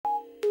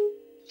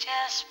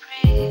Just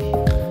breathe.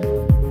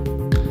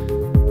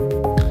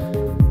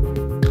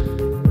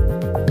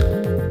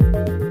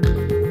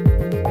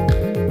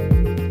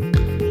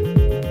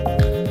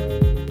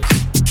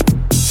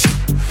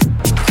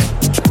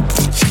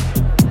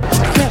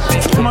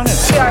 Come on in.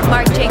 We are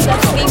Marc Jacobs,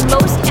 the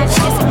most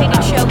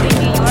anticipated show in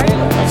New York.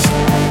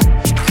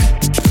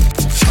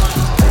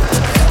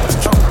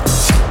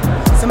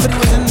 Somebody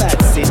was in that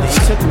scene that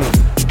you took me.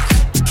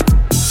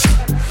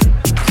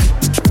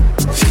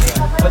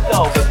 But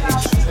no, but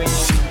extreme,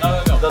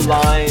 the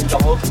line, the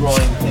whole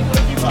drawing thing,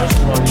 like you just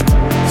drawing.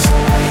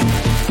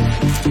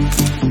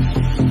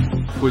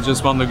 We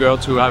just want the girl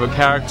to have a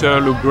character,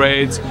 look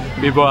great,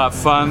 people have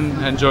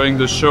fun, enjoying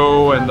the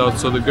show, and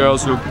also the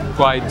girls look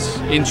quite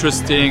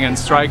interesting and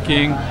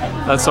striking.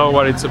 That's all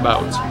what it's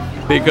about.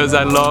 Because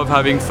I love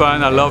having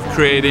fun, I love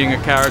creating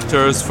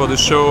characters for the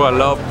show, I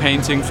love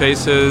painting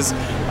faces,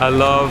 I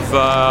love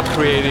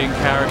creating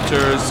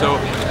characters.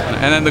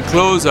 And then the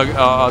clothes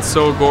are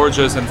so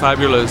gorgeous and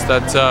fabulous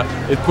that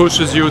it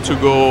pushes you to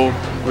go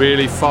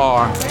really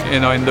far,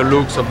 in the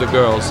looks of the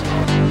girls.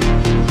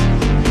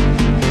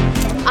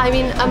 I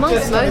mean,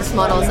 amongst most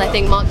models, I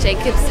think Marc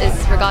Jacobs is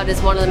regarded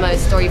as one of the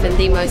most, or even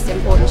the most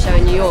important show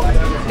in New York.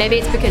 Maybe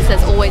it's because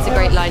there's always a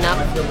great lineup,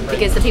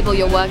 because the people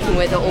you're working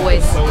with are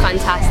always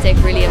fantastic,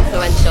 really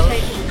influential.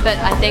 But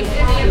I think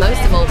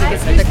most of all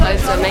because the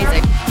clothes are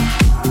amazing.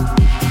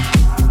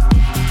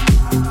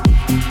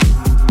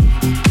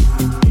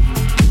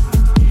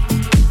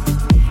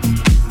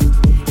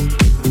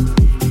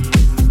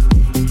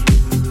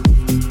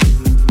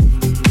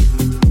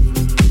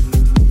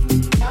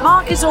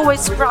 Marc is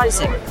always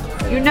surprising.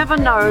 You never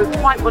know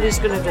quite what he's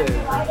going to do.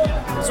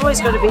 It's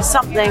always going to be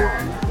something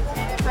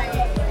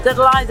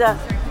that'll either,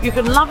 you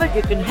can love it,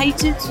 you can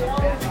hate it,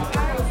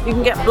 you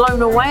can get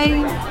blown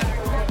away,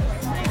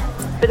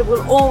 but it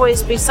will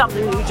always be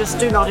something that you just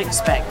do not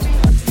expect.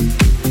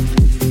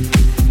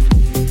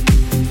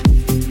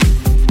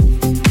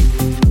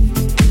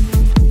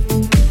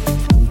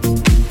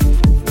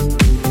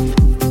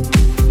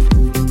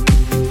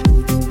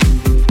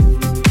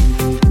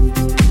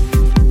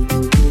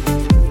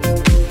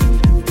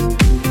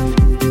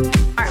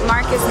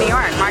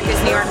 Marc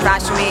is New York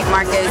Fashion Week.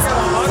 Marc is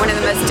one of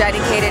the most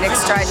dedicated,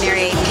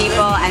 extraordinary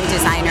people and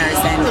designers,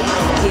 and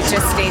he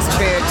just stays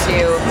true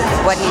to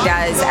what he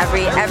does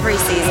every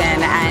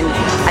season. And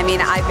I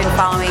mean, I've been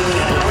following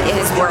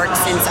his work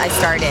since I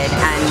started,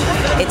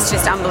 and it's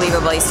just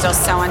unbelievable. He's still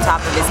so on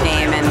top of his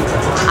game, and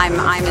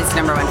I'm his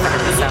 #1 fan.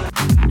 So.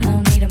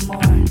 I'll need him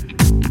more.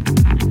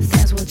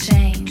 Things will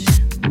change,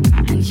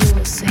 and you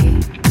will see.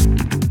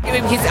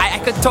 I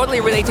could totally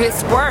relate to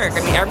his work.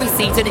 I mean, every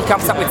season he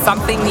comes up with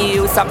something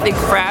new, something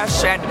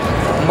fresh, and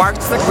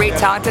Marc's a great,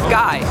 talented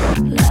guy.